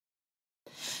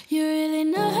You really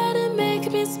know how to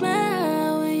make me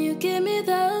smile when you give me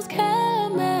those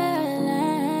caramel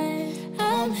eyes.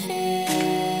 I'm here.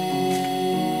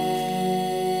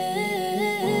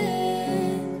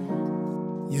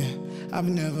 Yeah, I've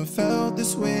never felt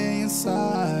this way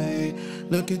inside.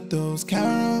 Look at those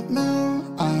caramel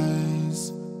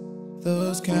eyes.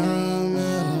 Those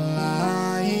caramel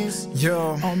eyes.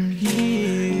 Yo, I'm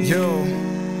here. yo.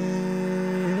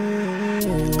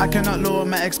 I cannot lower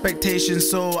my expectations,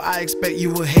 so I expect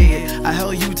you will hate it. I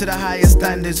held you to the highest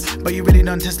standards, but you really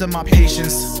done tested my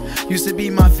patience. Used to be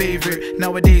my favorite,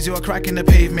 nowadays you are cracking the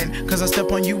pavement. Cause I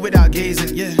step on you without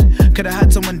gazing, yeah. Could've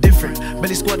had someone different, but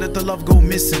they squad let the love go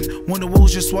missing. When the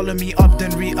walls just swallow me up,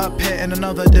 then re-up here in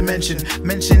another dimension.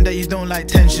 Mention that you don't like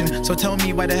tension, so tell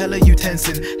me why the hell are you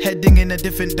tensing? Heading in a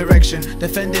different direction,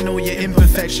 defending all your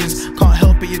imperfections. Can't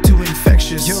help it, you're too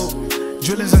infectious. Yo,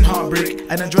 drillings and heartbreak,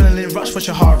 and adrenaline rush with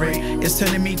your heart rate. It's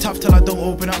turning me tough till I don't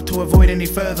open up to avoid any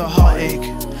further heartache.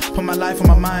 Put my life on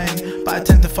my mind, but I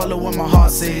tend to follow what my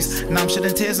heart says. Now I'm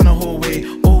shedding tears in the hallway,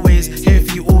 always here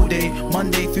for you all day.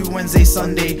 Monday through Wednesday,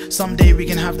 Sunday. Someday we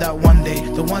can have that one day,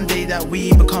 the one day that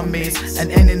we become mates. And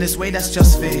end in this way, that's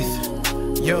just faith.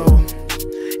 Yo,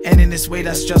 end in this way,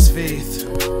 that's just faith.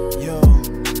 Yo.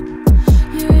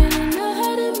 You really know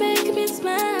how to make me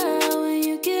smile when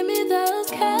you give me those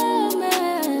caramel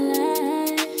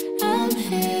eyes. I'm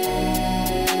here.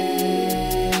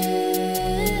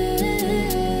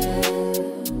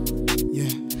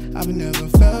 Yeah, I've never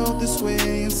felt this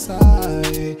way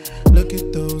inside. Look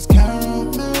at those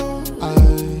caramel